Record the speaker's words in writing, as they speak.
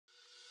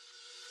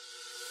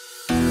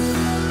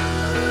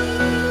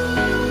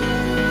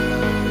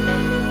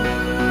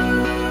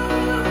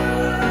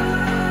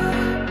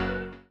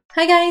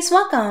Hi guys,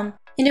 welcome!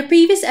 In the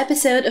previous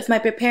episode of my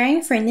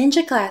Preparing for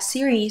Ninja Class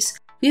series,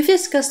 we've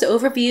discussed the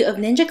overview of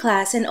Ninja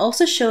Class and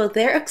also showed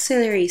their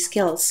auxiliary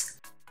skills.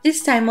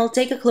 This time we'll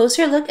take a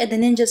closer look at the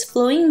ninja's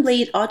Flowing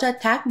Blade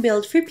auto-attack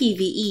build for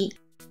PVE.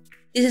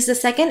 This is the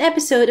second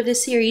episode of the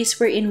series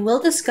wherein we'll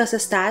discuss the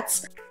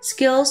stats,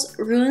 skills,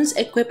 runes,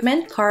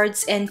 equipment,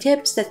 cards, and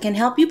tips that can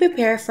help you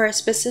prepare for a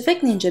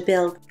specific ninja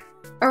build.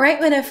 Alright,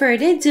 without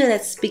further ado,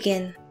 let's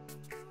begin.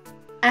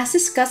 As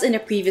discussed in the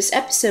previous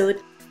episode,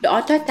 the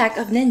auto-attack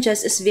of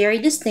ninjas is very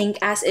distinct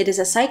as it is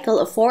a cycle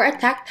of 4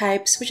 attack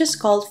types which is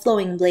called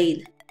Flowing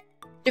Blade.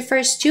 The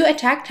first 2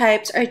 attack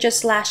types are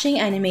just slashing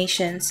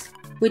animations,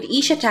 with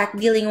each attack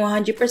dealing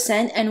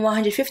 100% and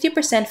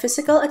 150%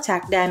 physical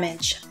attack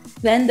damage.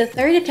 Then the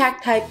third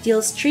attack type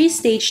deals 3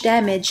 stage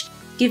damage,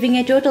 giving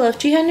a total of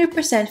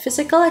 300%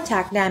 physical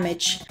attack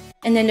damage.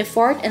 And then the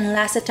fourth and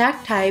last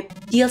attack type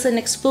deals an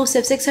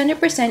explosive 600%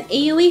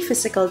 AoE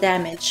physical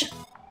damage.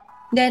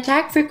 The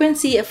attack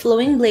frequency of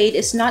Flowing Blade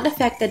is not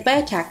affected by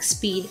attack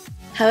speed.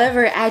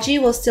 However,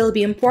 Agi will still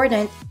be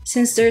important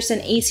since there's an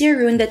AC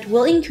rune that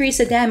will increase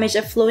the damage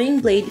of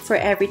Flowing Blade for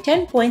every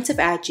 10 points of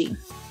Agi.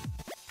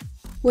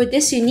 With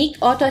this unique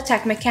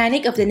auto-attack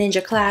mechanic of the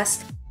ninja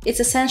class,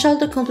 it's essential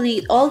to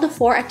complete all the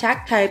 4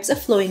 attack types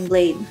of Flowing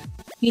Blade.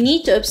 You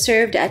need to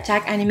observe the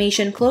attack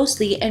animation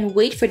closely and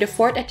wait for the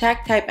 4th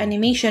attack type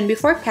animation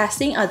before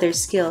casting other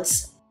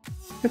skills.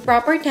 The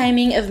proper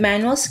timing of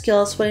manual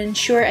skills will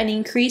ensure an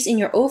increase in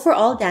your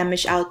overall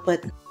damage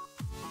output.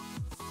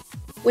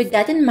 With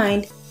that in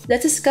mind,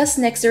 let's discuss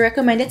next the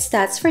recommended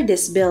stats for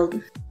this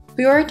build.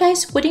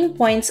 Prioritize putting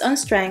points on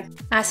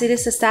strength as it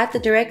is a stat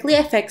that directly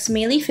affects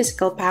melee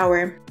physical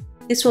power.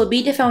 This will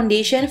be the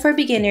foundation for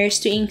beginners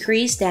to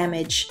increase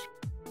damage.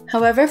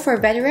 However, for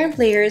veteran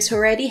players who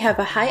already have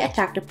a high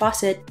attack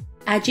deposit,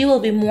 Agi will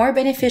be more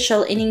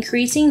beneficial in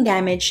increasing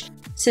damage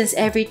since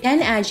every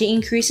 10 Agi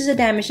increases the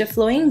damage of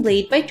Flowing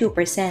Blade by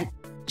 2%.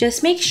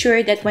 Just make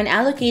sure that when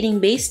allocating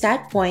base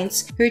stat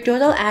points, your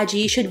total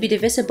Agi should be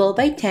divisible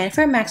by 10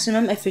 for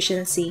maximum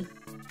efficiency.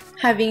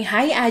 Having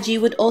high Agi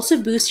would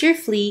also boost your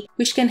flee,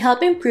 which can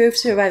help improve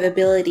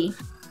survivability.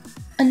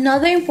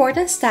 Another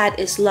important stat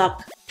is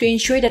luck, to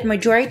ensure that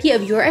majority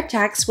of your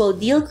attacks will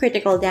deal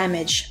critical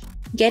damage.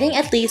 Getting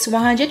at least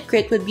 100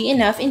 crit would be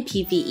enough in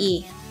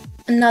PVE.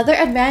 Another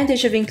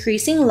advantage of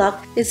increasing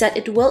luck is that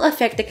it will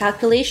affect the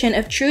calculation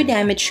of true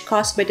damage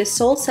caused by the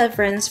Soul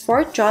Severance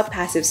 4th job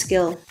passive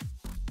skill.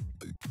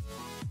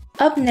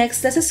 Up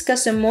next, let's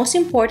discuss the most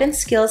important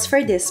skills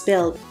for this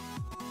build.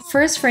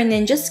 First, for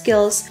ninja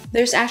skills,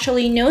 there's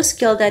actually no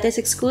skill that is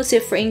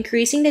exclusive for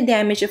increasing the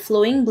damage of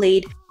Flowing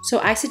Blade, so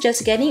I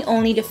suggest getting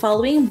only the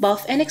following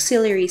buff and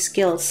auxiliary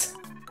skills.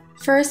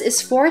 First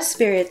is Force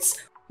Spirits,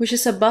 which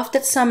is a buff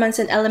that summons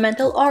an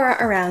elemental aura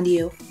around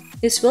you.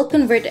 This will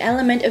convert the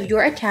element of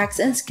your attacks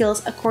and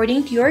skills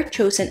according to your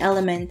chosen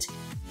element.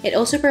 It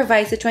also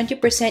provides a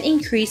 20%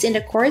 increase in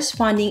the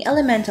corresponding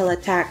elemental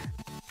attack.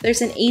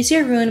 There's an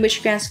Aesir rune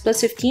which grants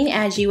plus 15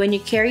 Agi when you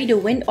carry the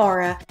Wind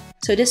Aura,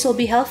 so this will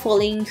be helpful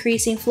in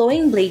increasing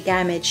Flowing Blade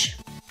damage.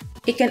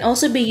 It can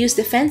also be used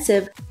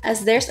defensive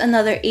as there's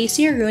another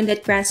Aesir rune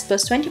that grants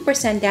plus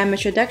 20%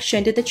 damage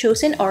reduction to the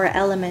chosen aura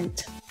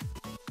element.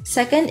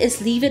 Second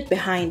is Leave It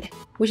Behind,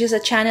 which is a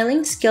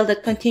channeling skill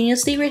that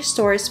continuously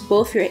restores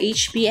both your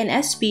HP and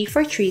SP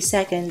for 3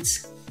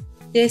 seconds.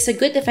 This is a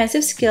good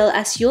defensive skill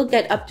as you'll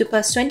get up to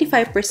plus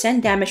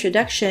 25% damage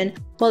reduction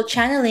while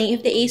channeling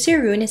if the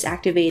Aesir rune is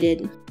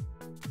activated.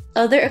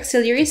 Other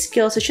auxiliary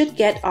skills you should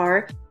get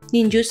are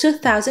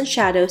Ninjutsu 1000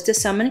 Shadows to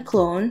summon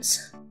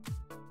clones,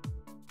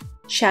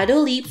 Shadow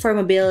Leap for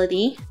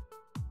mobility,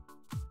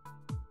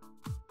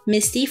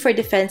 Misty for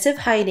defensive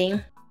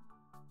hiding,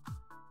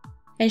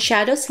 and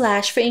Shadow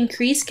Slash for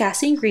increased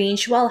casting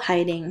range while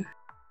hiding.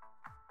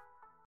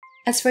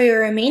 As for your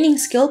remaining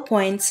skill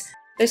points,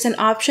 there's an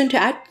option to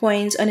add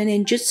points on a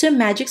ninjutsu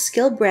magic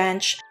skill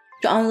branch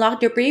to unlock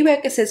the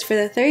prerequisites for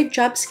the 3rd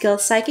job skill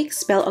Psychic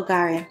Spell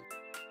Ogare.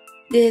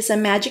 This is a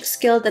magic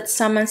skill that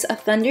summons a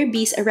thunder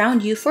beast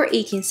around you for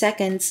 18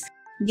 seconds,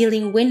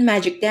 dealing wind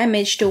magic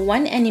damage to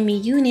one enemy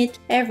unit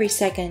every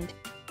second.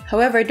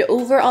 However, the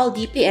overall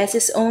DPS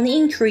is only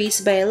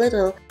increased by a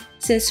little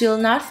since we will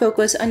not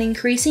focus on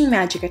increasing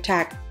magic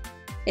attack.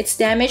 Its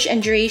damage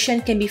and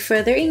duration can be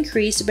further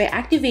increased by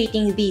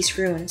activating these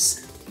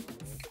runes.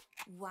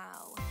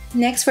 Wow.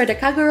 Next, for the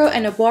Kagero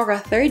and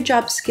Obora 3rd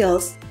job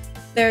skills,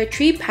 there are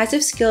 3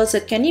 passive skills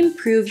that can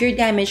improve your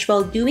damage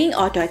while doing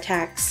auto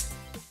attacks.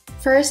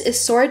 First is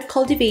Sword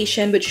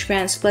Cultivation, which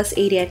grants plus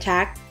 80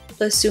 attack,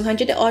 plus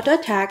 200 auto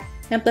attack,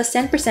 and plus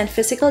 10%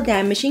 physical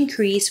damage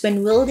increase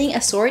when wielding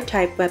a sword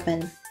type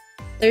weapon.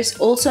 There's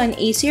also an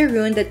Aesir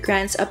rune that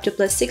grants up to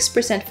plus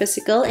 6%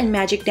 physical and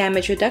magic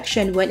damage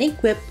reduction when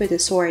equipped with a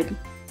sword.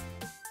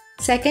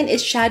 Second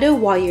is Shadow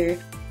Warrior,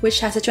 which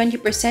has a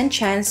 20%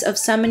 chance of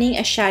summoning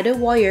a Shadow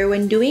Warrior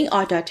when doing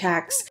auto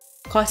attacks,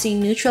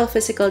 causing neutral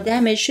physical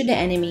damage to the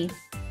enemy.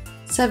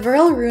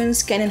 Several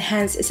runes can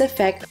enhance its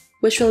effect,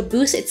 which will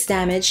boost its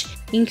damage,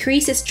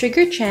 increase its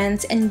trigger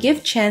chance, and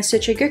give chance to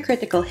trigger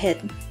critical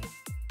hit.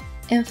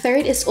 And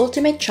third is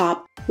Ultimate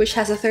Chop, which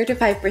has a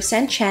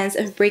 35% chance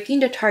of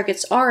breaking the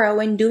target's aura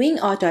when doing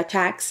auto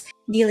attacks,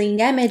 dealing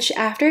damage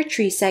after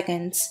 3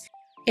 seconds.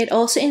 It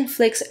also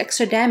inflicts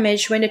extra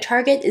damage when the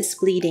target is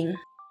bleeding.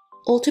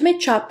 Ultimate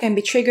Chop can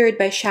be triggered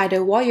by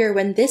Shadow Warrior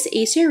when this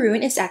AC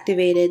rune is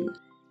activated.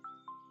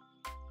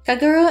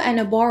 Kagero and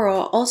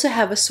Oboro also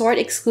have a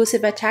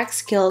sword-exclusive attack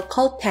skill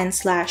called 10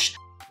 Slash,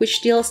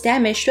 which deals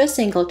damage to a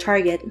single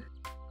target.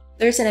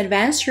 There's an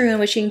advanced rune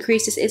which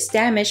increases its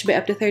damage by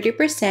up to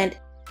 30%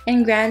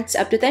 and grants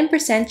up to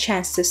 10%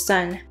 chance to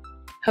stun.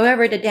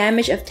 However, the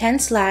damage of 10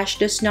 Slash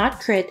does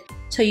not crit,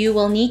 so you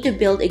will need to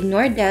build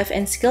Ignore Death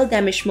and Skill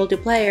Damage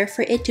Multiplier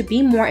for it to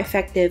be more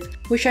effective,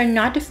 which are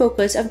not the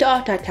focus of the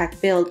auto-attack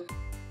build.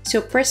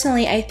 So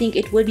personally, I think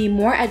it would be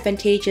more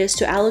advantageous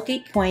to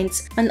allocate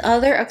points on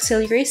other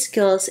auxiliary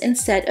skills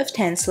instead of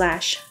 10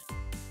 Slash.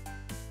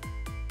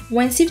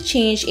 Once you've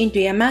changed into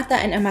Yamata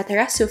and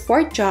Amaterasu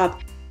 4th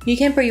job, you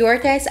can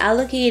prioritize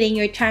allocating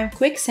your time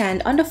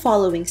quicksand on the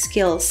following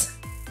skills.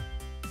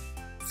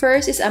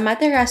 First is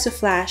Amaterasu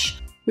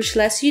Flash, which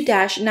lets you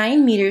dash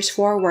 9 meters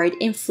forward,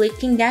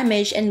 inflicting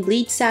damage and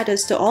bleed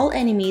status to all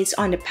enemies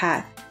on the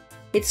path.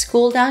 Its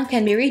cooldown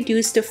can be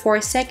reduced to 4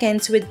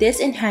 seconds with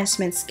this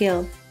enhancement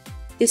skill.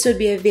 This would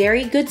be a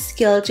very good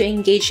skill to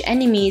engage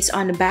enemies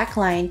on the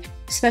backline,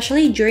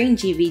 especially during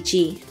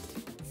GVG.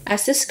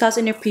 As discussed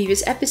in a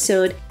previous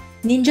episode,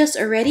 ninjas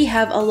already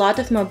have a lot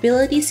of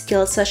mobility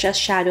skills such as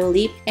Shadow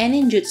Leap and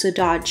Ninjutsu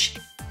Dodge,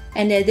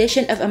 and the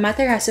addition of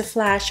Amaterasu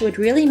Flash would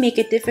really make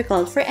it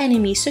difficult for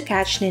enemies to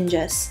catch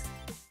ninjas.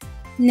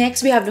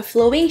 Next, we have the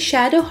Flowing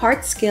Shadow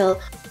Heart skill,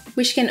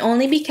 which can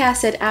only be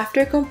casted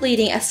after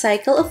completing a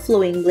cycle of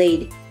Flowing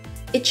Blade.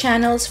 It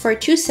channels for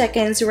 2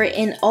 seconds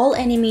wherein all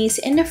enemies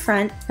in the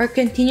front are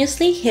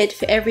continuously hit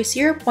for every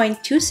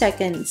 0.2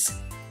 seconds.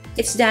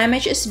 Its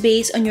damage is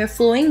based on your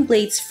Flowing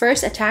Blade's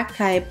first attack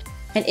type,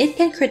 and it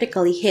can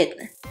critically hit.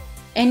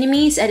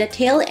 Enemies at the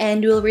tail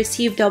end will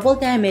receive double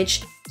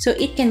damage, so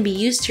it can be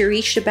used to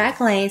reach the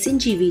backlines in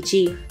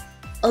GVG.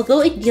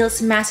 Although it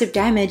deals massive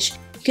damage,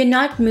 you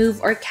cannot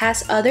move or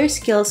cast other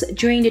skills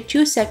during the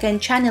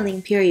 2-second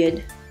channeling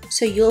period,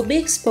 so you'll be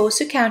exposed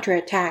to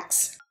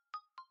counterattacks.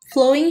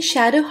 Flowing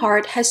Shadow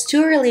Heart has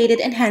 2 related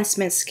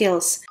enhancement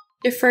skills.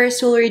 The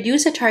first will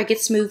reduce a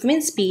target's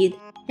movement speed,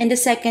 and the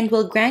second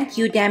will grant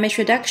you damage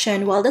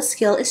reduction while the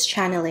skill is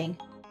channeling.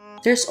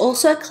 There's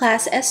also a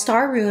Class S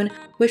Star rune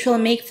which will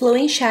make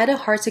Flowing Shadow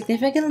Heart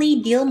significantly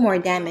deal more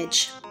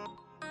damage.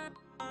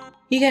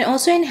 You can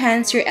also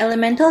enhance your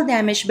elemental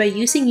damage by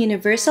using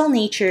Universal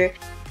Nature,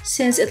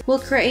 since it will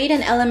create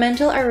an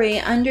elemental array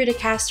under the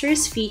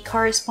caster's feet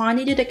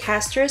corresponding to the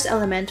caster's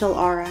elemental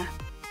aura.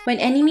 When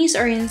enemies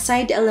are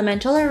inside the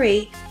elemental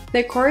array,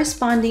 their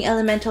corresponding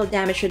elemental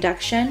damage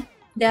reduction,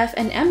 def,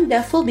 and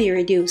mdef will be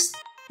reduced,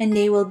 and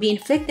they will be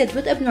inflicted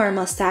with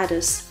abnormal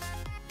status.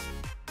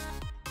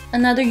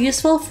 Another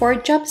useful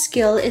 4th job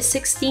skill is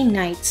 16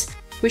 Nights,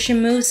 which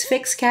removes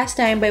fixed cast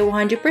time by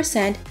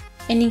 100%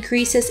 and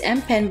increases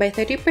mpen by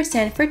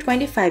 30% for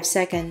 25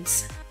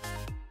 seconds.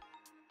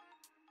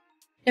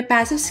 The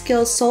passive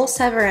skill Soul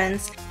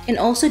Severance can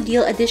also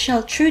deal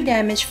additional true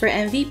damage for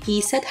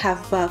MVPs that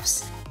have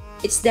buffs.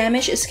 Its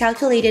damage is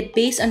calculated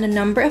based on the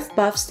number of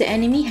buffs the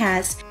enemy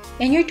has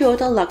and your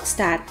total luck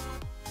stat.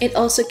 It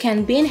also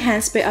can be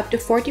enhanced by up to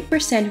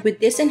 40% with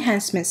this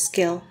enhancement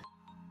skill.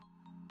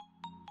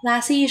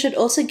 Lastly, you should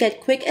also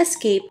get Quick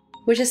Escape,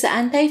 which is the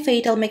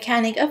anti-fatal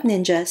mechanic of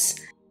ninjas.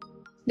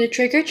 The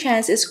trigger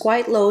chance is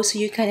quite low, so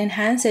you can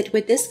enhance it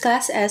with this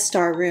Class S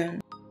Star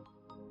rune.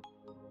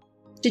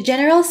 The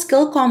general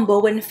skill combo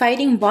when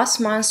fighting boss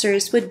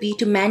monsters would be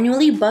to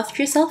manually buff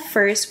yourself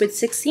first with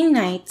 16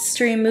 Nights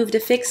to remove the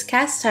fixed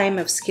cast time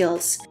of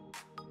skills.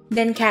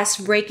 Then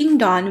cast Breaking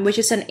Dawn, which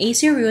is an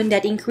AC rune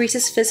that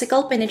increases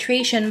physical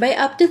penetration by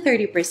up to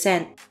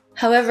 30%.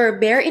 However,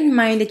 bear in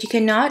mind that you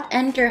cannot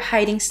enter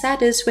hiding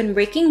status when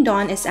Breaking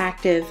Dawn is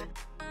active.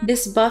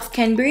 This buff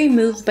can be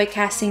removed by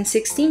casting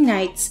 16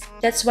 Nights,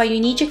 that's why you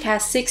need to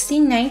cast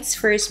 16 Nights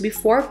first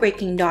before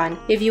Breaking Dawn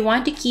if you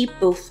want to keep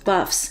both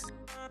buffs.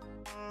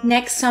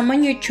 Next,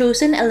 summon your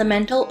chosen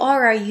elemental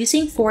aura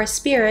using 4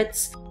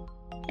 spirits,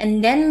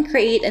 and then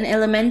create an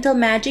elemental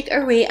magic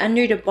array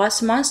under the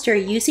boss monster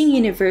using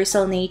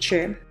Universal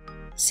Nature.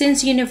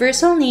 Since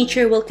Universal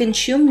Nature will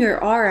consume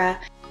your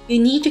aura, you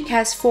need to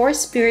cast 4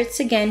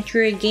 spirits again to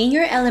regain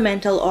your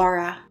elemental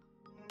aura.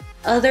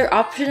 Other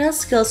optional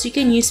skills you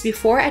can use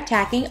before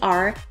attacking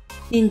are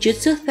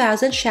Ninjutsu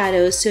Thousand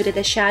Shadows so that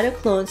the shadow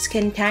clones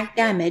can tank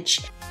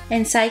damage,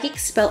 and Psychic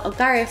Spell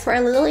Ogare for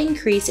a little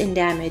increase in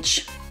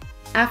damage.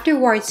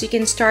 Afterwards, you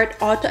can start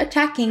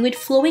auto-attacking with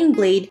Flowing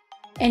Blade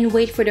and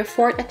wait for the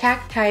 4th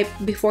attack type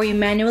before you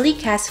manually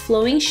cast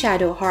Flowing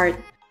Shadow Heart.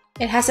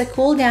 It has a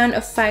cooldown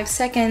of 5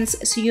 seconds,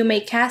 so you may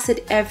cast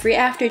it every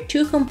after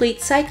 2 complete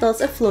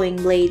cycles of Flowing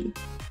Blade.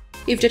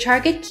 If the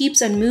target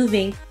keeps on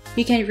moving,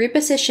 you can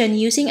reposition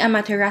using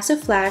Amaterasu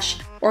Flash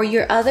or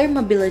your other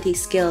mobility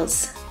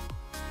skills.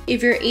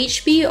 If your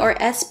HP or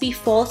SP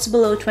falls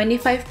below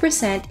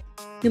 25%,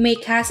 you may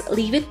cast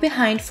Leave It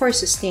Behind for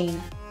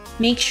sustain.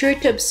 Make sure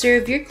to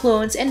observe your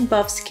clones and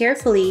buffs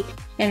carefully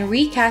and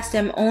recast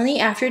them only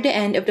after the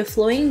end of the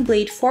Flowing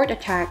Blade Fort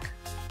attack.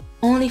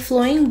 Only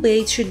Flowing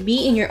Blades should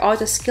be in your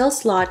auto skill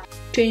slot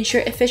to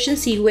ensure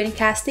efficiency when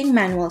casting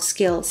manual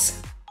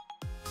skills.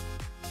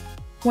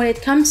 When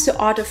it comes to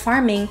auto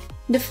farming,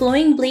 the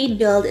Flowing Blade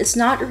build is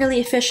not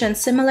really efficient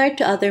similar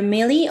to other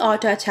melee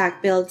auto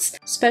attack builds,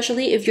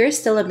 especially if you're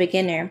still a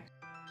beginner.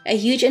 A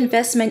huge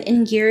investment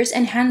in gears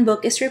and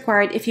handbook is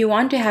required if you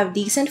want to have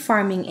decent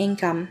farming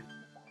income.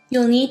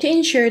 You'll need to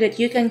ensure that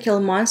you can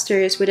kill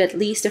monsters with at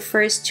least the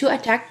first 2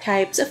 attack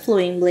types of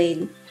Flowing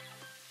Blade.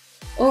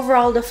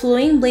 Overall, the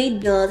Flowing Blade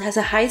build has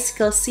a high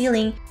skill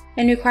ceiling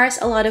and requires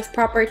a lot of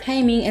proper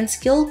timing and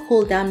skill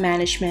cooldown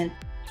management.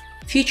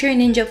 Future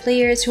ninja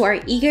players who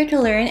are eager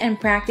to learn and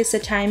practice the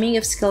timing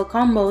of skill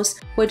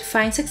combos would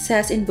find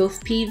success in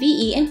both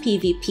PVE and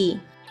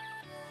PvP.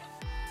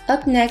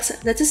 Up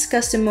next, let's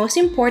discuss the most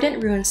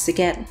important runes to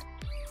get.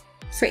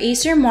 For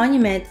Acer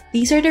Monument,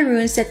 these are the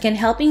runes that can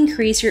help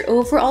increase your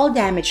overall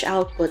damage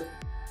output.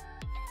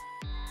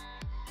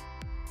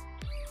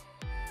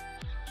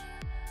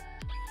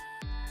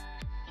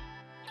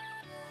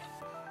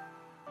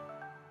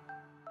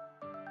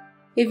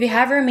 If you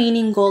have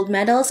remaining gold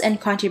medals and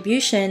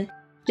contribution,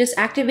 just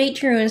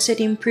activate runes that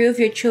improve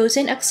your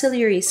chosen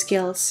auxiliary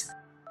skills.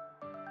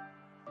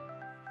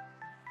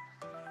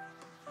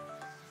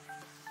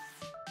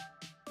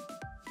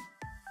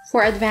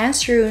 For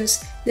advanced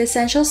runes, the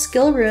essential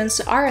skill runes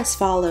are as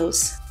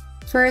follows.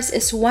 First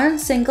is one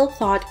single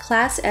thought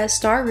Class S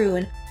star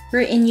rune,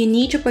 wherein you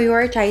need to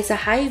prioritize a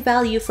high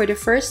value for the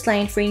first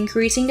line for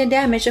increasing the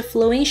damage of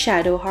Flowing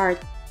Shadow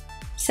Heart.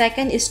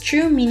 Second is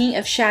True Meaning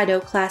of Shadow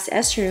Class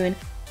S rune,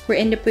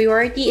 wherein the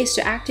priority is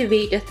to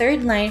activate the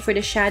third line for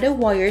the Shadow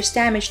Warrior's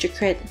damage to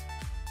crit.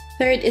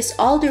 Third is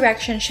All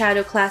Direction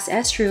Shadow Class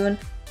S rune,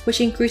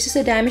 which increases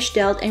the damage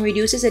dealt and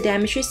reduces the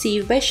damage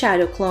received by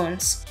Shadow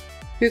clones.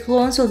 Your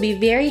clones will be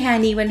very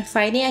handy when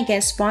fighting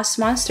against boss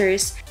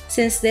monsters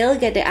since they'll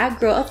get the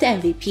aggro of the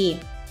MVP.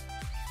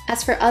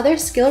 As for other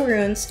skill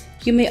runes,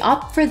 you may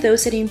opt for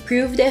those that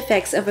improve the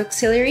effects of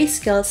auxiliary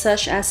skills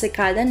such as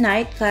Cicada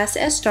Knight Class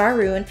S star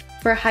rune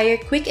for higher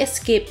quick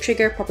escape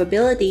trigger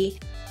probability,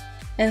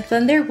 and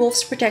Thunder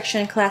Wolf's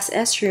Protection Class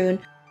S rune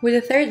with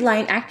the third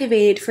line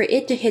activated for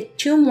it to hit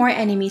 2 more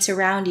enemies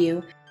around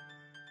you.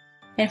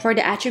 And for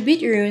the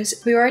attribute runes,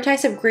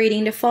 prioritize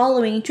upgrading the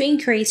following to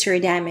increase your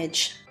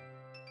damage.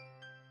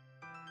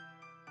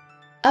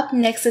 Up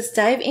next, let's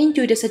dive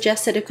into the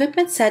suggested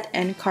equipment set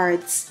and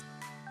cards.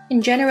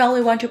 In general,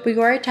 we want to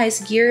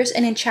prioritize gears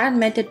and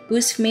enchantment that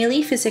boost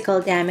melee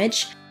physical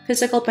damage,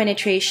 physical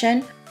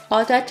penetration,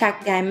 auto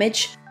attack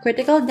damage,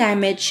 critical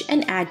damage,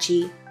 and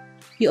agi.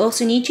 You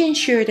also need to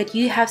ensure that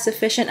you have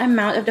sufficient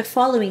amount of the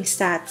following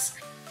stats: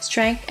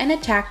 strength and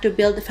attack to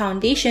build the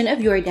foundation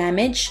of your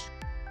damage,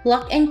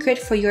 luck and crit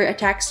for your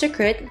attacks to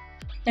crit,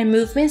 and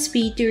movement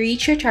speed to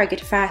reach your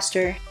target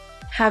faster.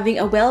 Having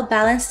a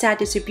well-balanced stat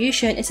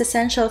distribution is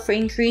essential for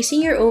increasing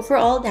your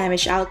overall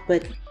damage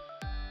output.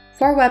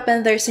 For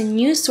weapon, there's a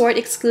new sword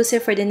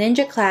exclusive for the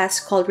ninja class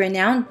called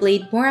Renowned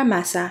Blade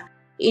Muramasa.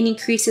 It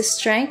increases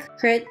strength,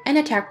 crit, and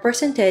attack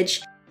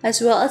percentage,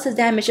 as well as the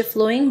damage of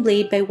Flowing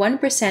Blade by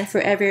 1% for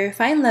every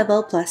refined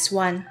level plus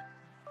 1.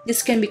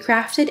 This can be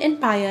crafted in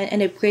Payan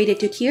and upgraded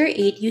to tier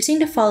 8 using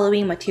the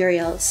following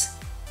materials.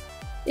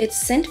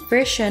 Its synth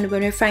version,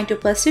 when refined to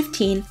plus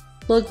 15,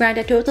 will grant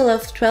a total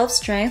of 12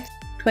 strength,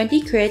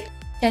 20 crit,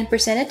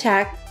 10%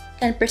 attack,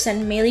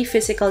 10% melee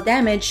physical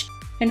damage,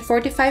 and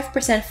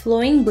 45%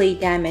 Flowing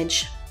Blade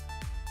damage.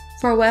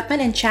 For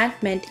weapon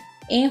enchantment,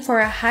 aim for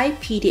a high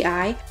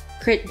PDI,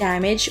 crit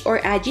damage or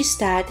agi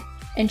stat,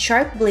 and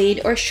sharp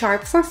blade or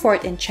sharp for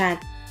fort enchant.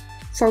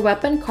 For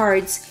weapon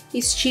cards,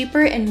 it's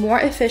cheaper and more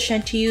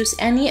efficient to use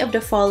any of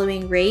the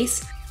following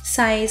race,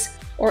 size,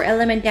 or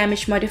element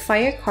damage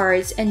modifier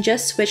cards and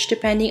just switch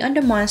depending on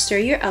the monster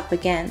you're up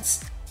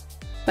against.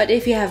 But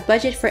if you have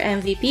budget for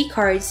MVP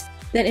cards,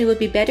 then it would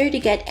be better to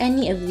get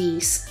any of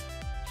these.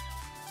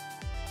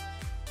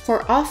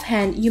 For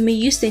offhand, you may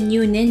use the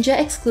new Ninja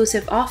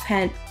exclusive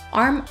offhand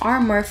Arm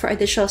Armor for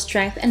additional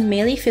strength and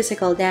melee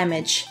physical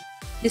damage.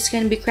 This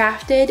can be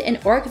crafted in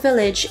Orc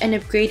Village and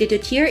upgraded to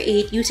tier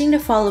 8 using the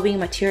following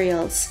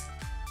materials.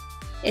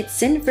 Its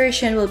synth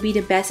version will be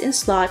the best in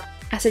slot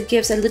as it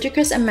gives a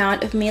ludicrous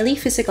amount of melee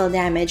physical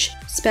damage,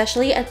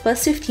 especially at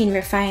plus 15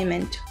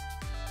 refinement.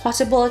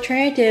 Possible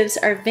alternatives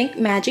are Vink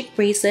Magic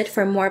Bracelet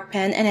for more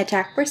pen and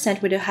attack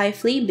percent with a high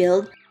flea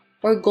build,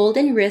 or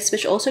Golden Wrist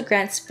which also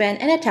grants pen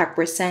and attack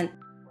percent.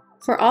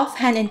 For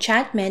offhand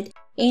enchantment,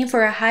 aim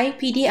for a high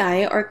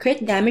PDI or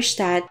crit damage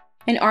stat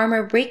and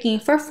armor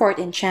breaking for fort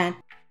enchant.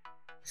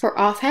 For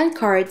offhand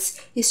cards,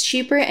 it's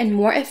cheaper and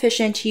more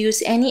efficient to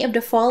use any of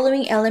the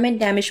following element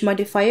damage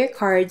modifier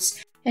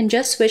cards and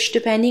just switch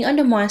depending on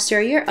the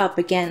monster you're up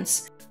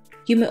against.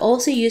 You may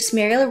also use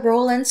Meryl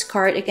Rowland's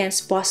card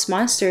against boss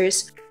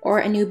monsters, or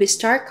Anubis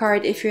Star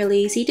card if you're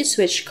lazy to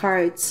switch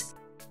cards.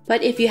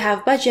 But if you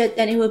have budget,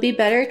 then it will be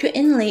better to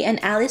inlay an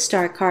Alice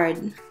Star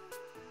card.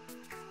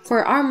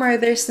 For armor,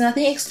 there's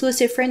nothing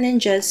exclusive for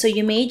ninjas, so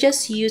you may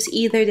just use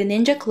either the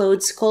Ninja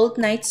Clothes Cold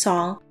Night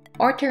Song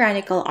or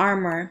Tyrannical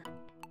Armor.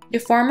 The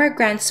former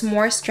grants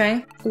more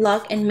strength,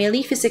 luck, and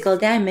melee physical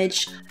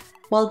damage,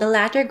 while the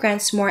latter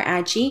grants more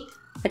agi,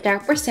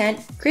 attack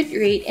percent, crit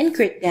rate, and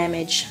crit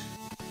damage.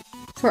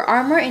 For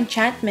armor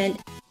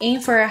enchantment, aim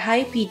for a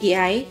high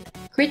PDI,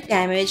 crit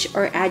damage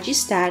or agi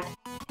stat,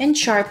 and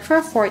sharp for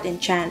 4th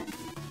enchant.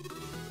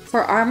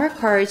 For armor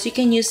cards, you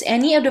can use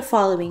any of the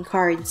following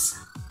cards.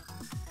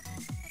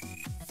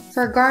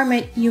 For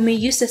garment, you may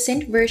use the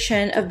synth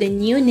version of the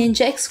new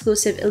ninja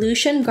exclusive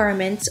illusion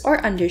garments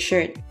or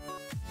undershirt.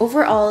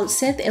 Overall,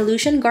 synth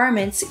illusion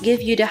garments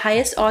give you the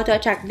highest auto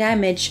attack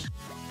damage,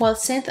 while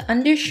synth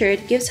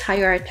undershirt gives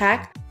higher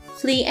attack,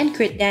 flee, and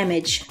crit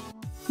damage.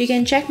 You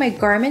can check my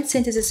garment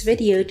synthesis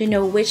video to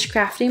know which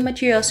crafting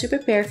materials to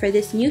prepare for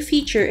this new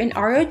feature in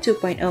RO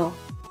 2.0.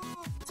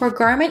 For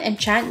garment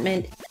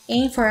enchantment,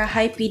 aim for a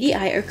high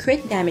PDI or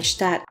crit damage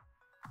stat.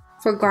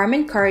 For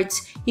garment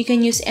cards, you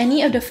can use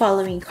any of the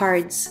following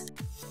cards.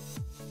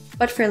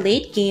 But for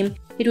late game,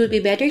 it would be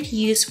better to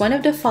use one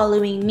of the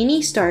following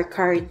mini star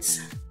cards.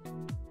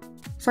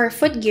 For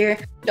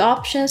footgear, the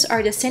options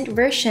are the synth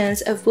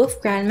versions of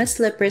Wolf Grandma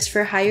slippers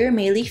for higher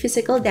melee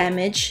physical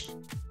damage,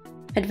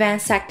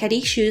 advanced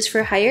Sakkari shoes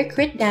for higher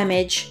crit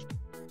damage,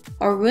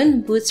 or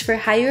rune boots for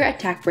higher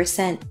attack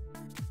percent.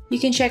 You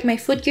can check my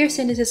footgear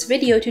synthesis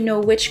video to know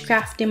which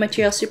crafting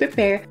materials to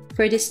prepare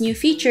for this new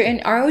feature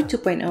in RO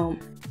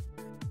 2.0.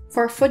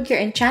 For footgear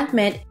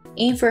enchantment,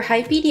 aim for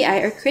high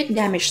PDI or crit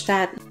damage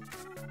stat.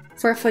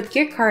 For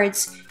footgear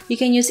cards, you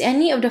can use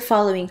any of the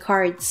following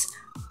cards.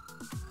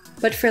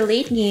 But for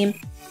late game,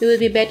 it would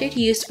be better to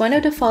use one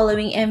of the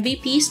following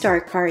MVP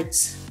star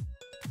cards.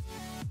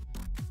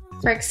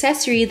 For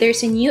accessory,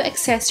 there's a new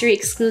accessory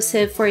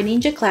exclusive for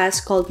Ninja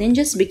class called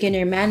Ninja's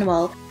Beginner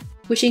Manual,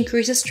 which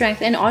increases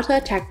strength and auto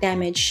attack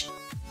damage.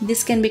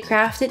 This can be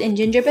crafted in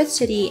Gingerbread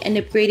City and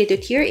upgraded to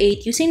Tier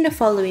 8 using the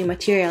following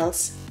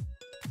materials.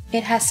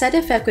 It has side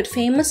effect with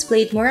Famous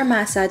Blade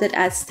Muramasa that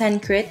adds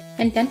 10 crit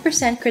and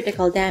 10%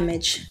 critical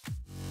damage.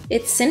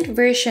 Its synth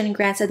version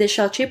grants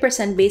additional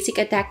 3% basic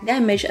attack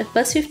damage at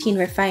plus 15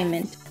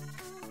 refinement.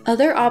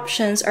 Other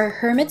options are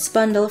Hermit's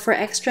Bundle for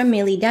extra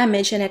melee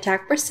damage and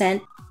attack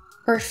percent,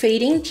 or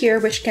Fading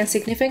Tear which can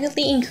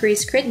significantly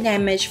increase crit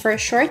damage for a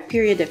short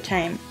period of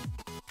time.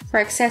 For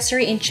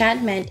accessory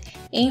enchantment,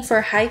 aim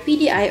for high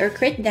PDI or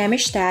crit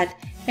damage stat,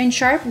 and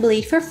Sharp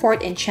Blade for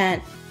 4th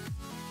enchant.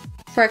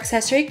 For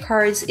accessory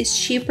cards, it's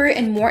cheaper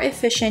and more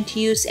efficient to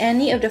use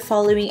any of the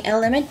following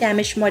element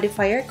damage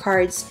modifier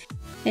cards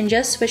and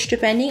just switch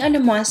depending on the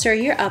monster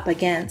you're up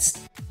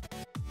against.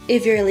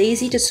 If you're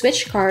lazy to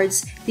switch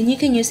cards, then you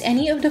can use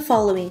any of the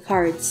following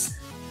cards.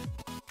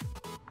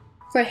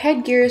 For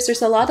headgears,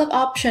 there's a lot of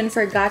option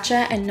for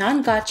gacha and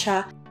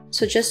non-gacha,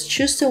 so just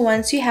choose the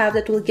ones you have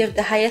that will give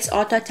the highest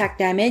auto attack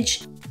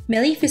damage,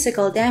 melee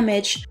physical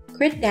damage,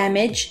 crit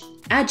damage,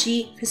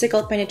 agi,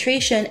 physical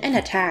penetration, and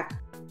attack.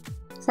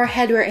 For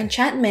headwear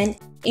enchantment,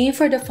 aim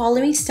for the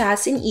following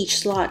stats in each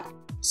slot,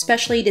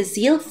 especially the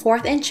Zeal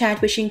 4th enchant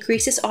which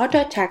increases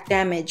auto attack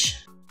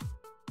damage.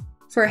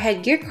 For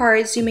headgear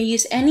cards, you may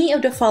use any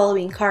of the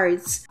following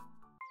cards.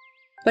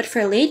 But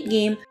for late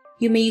game,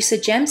 you may use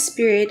a Gem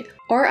Spirit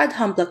or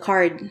Adhumpla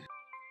card.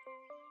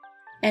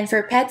 And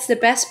for pets, the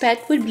best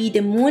pet would be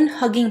the Moon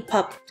Hugging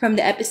Pup from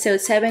the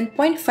episode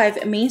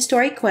 7.5 main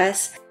story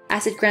quest,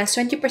 as it grants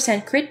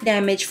 20% crit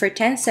damage for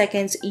 10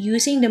 seconds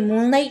using the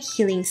Moonlight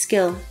Healing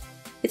skill.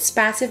 Its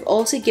passive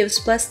also gives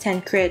plus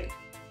 10 crit.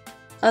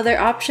 Other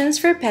options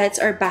for pets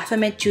are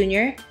Baphomet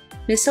Jr.,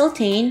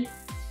 Mistletoe,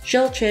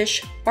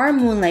 Jiltrish, or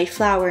Moonlight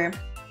Flower.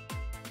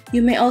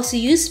 You may also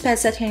use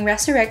pets that can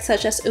resurrect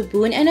such as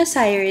Ubun and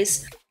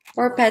Osiris,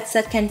 or pets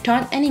that can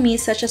taunt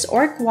enemies such as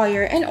Orc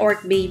Warrior and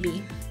Orc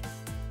Baby.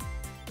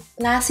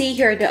 Lastly,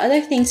 here are the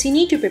other things you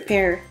need to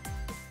prepare.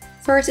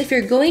 First, if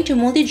you're going to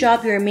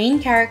multi-job your main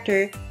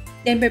character,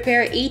 then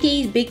prepare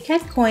 88 Big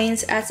Cat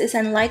coins as it's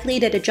unlikely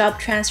that a job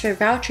transfer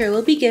voucher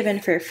will be given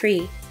for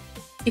free.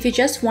 If you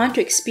just want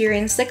to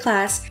experience the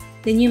class,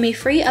 then you may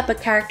free up a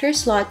character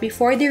slot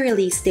before the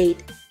release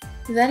date.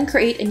 Then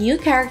create a new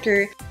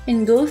character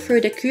and go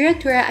through the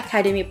Curatura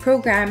Academy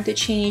program to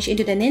change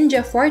into the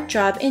Ninja 4th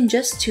job in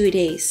just 2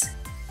 days.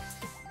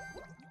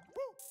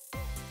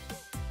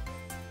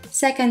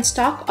 Second,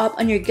 stock up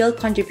on your guild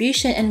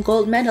contribution and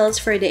gold medals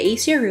for the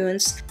AC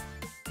runes,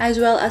 as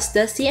well as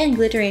dusty and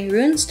glittering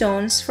rune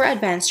stones for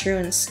advanced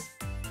runes.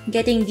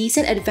 Getting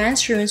decent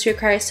advanced runes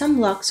requires some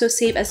luck, so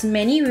save as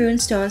many rune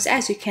stones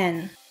as you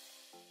can.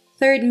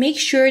 Third, make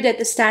sure that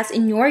the stats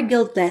in your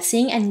guild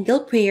blessing and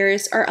guild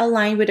prayers are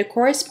aligned with the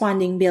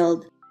corresponding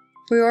build.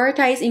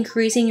 Prioritize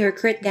increasing your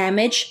crit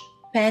damage,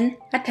 pen,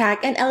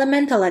 attack, and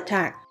elemental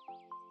attack.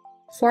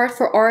 Fourth,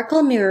 for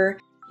Oracle Mirror,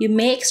 you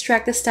may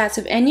extract the stats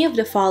of any of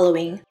the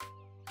following: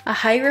 a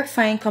high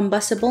refined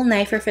combustible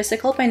knife for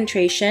physical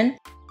penetration,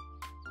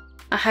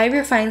 a high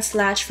refined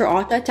slash for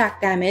auto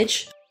attack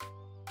damage,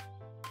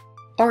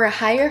 or a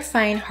high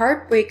refined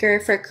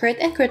heartbreaker for crit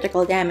and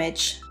critical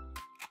damage.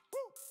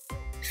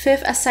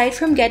 Fifth, aside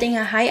from getting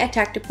a high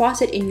attack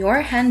deposit in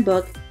your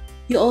handbook,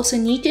 you also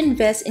need to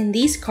invest in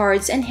these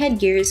cards and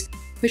headgears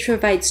which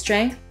provide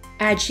strength,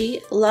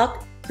 agi,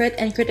 luck, crit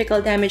and critical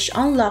damage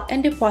unlock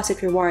and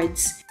deposit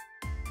rewards.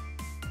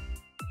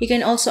 You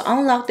can also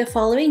unlock the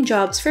following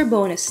jobs for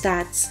bonus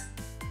stats.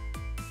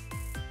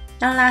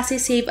 And lastly,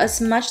 save as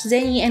much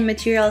zenny and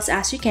materials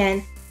as you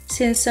can,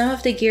 since some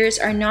of the gears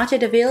are not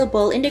yet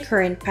available in the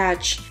current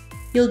patch.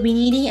 You'll be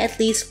needing at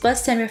least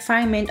plus 10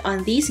 refinement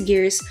on these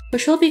gears,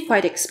 which will be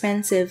quite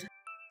expensive.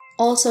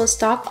 Also,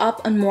 stock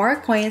up on more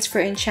coins for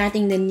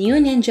enchanting the new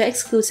ninja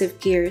exclusive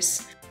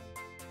gears.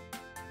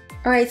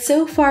 Alright,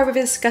 so far we've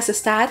discussed the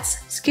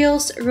stats,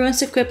 skills,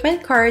 runes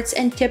equipment cards,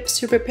 and tips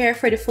to prepare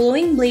for the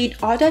flowing blade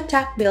auto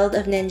attack build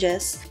of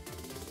ninjas.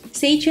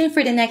 Stay tuned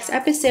for the next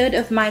episode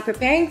of my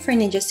Preparing for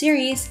Ninja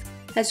series,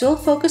 as we'll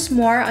focus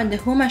more on the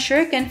Huma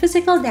Shuriken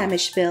physical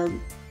damage build.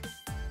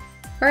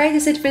 Alright,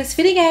 that's it for this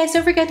video guys.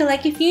 Don't forget to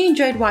like if you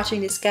enjoyed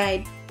watching this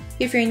guide.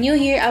 If you're new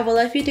here, I would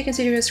love you to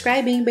consider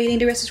subscribing by hitting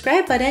the red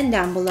subscribe button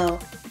down below.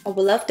 I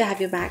would love to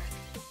have you back.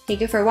 Thank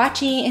you for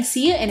watching and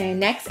see you in our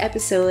next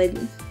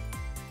episode.